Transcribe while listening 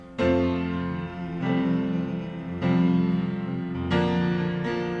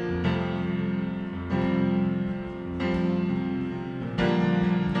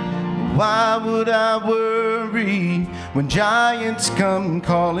Why would I worry when giants come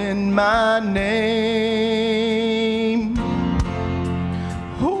calling my name?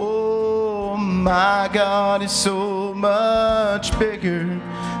 Oh, my God is so much bigger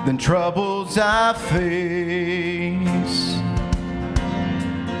than troubles I face.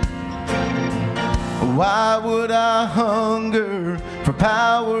 Why would I hunger for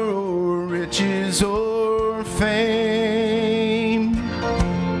power or riches or fame?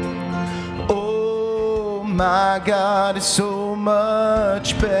 Oh, my God is so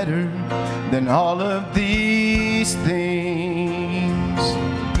much better than all of these things.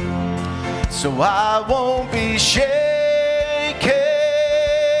 So I won't be shaken,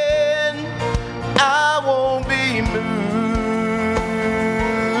 I won't be moved.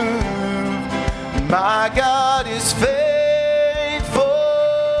 My God is faithful,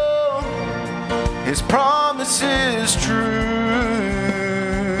 His promise is true.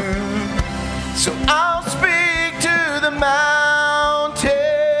 So I'll speak to the mountains,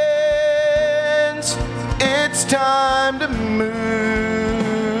 it's time to move.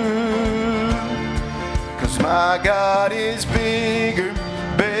 'Cause my God is bigger,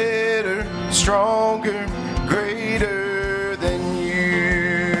 better, stronger, greater than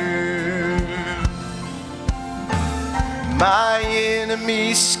you. My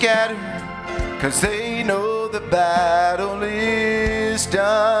enemies scatter, 'cause they know the battle is done.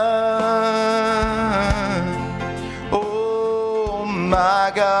 Oh,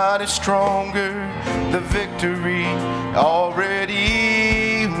 my God is stronger, the victory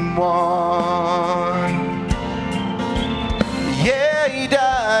already won. Yeah, He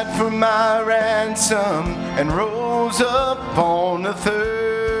died for my ransom and rose up on the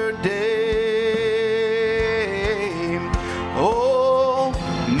third day. Oh,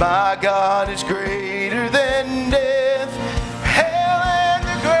 my God is greater than death, hell, and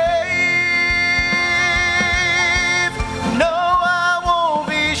the grave. No, I won't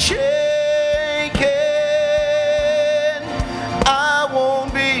be shaken, I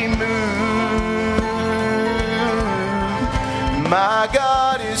won't be moved. My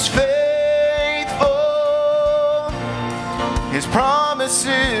God is faithful, His promise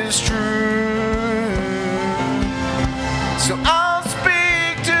is true. So I'll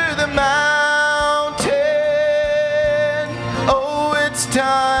speak to the mountain, oh, it's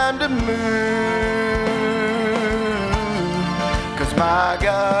time to move. 'Cause my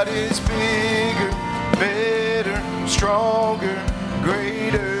God is bigger, better, stronger,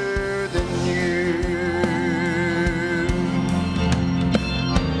 greater than you.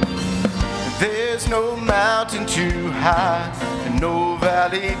 There's no mountain too high and no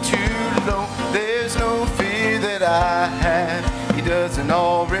valley too low. There's no fear that I have He doesn't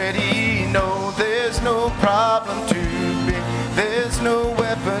already know. There's no problem too big, there's no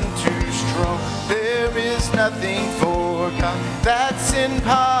weapon too strong. There is nothing for God that's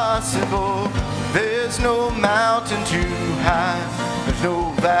impossible. There's no mountain too high, there's no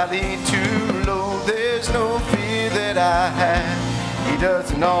valley too low. There's no fear that I have He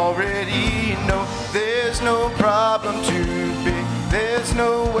doesn't already know. There's no problem too big, there's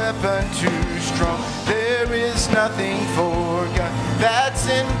no weapon too strong. There is nothing for God that's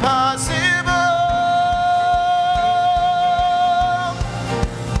impossible.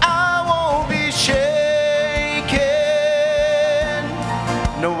 I won't be shaken,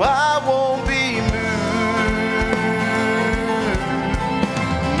 no, I won't be moved.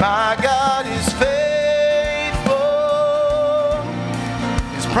 My God is faithful,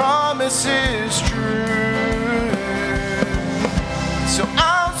 His promise is true. So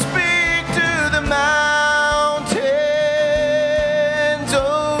I'll speak to the mountains,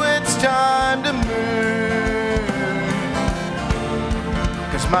 oh, it's time to move.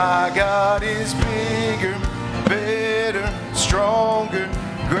 'Cause my God is bigger, better, stronger,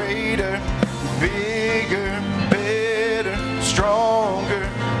 greater, bigger,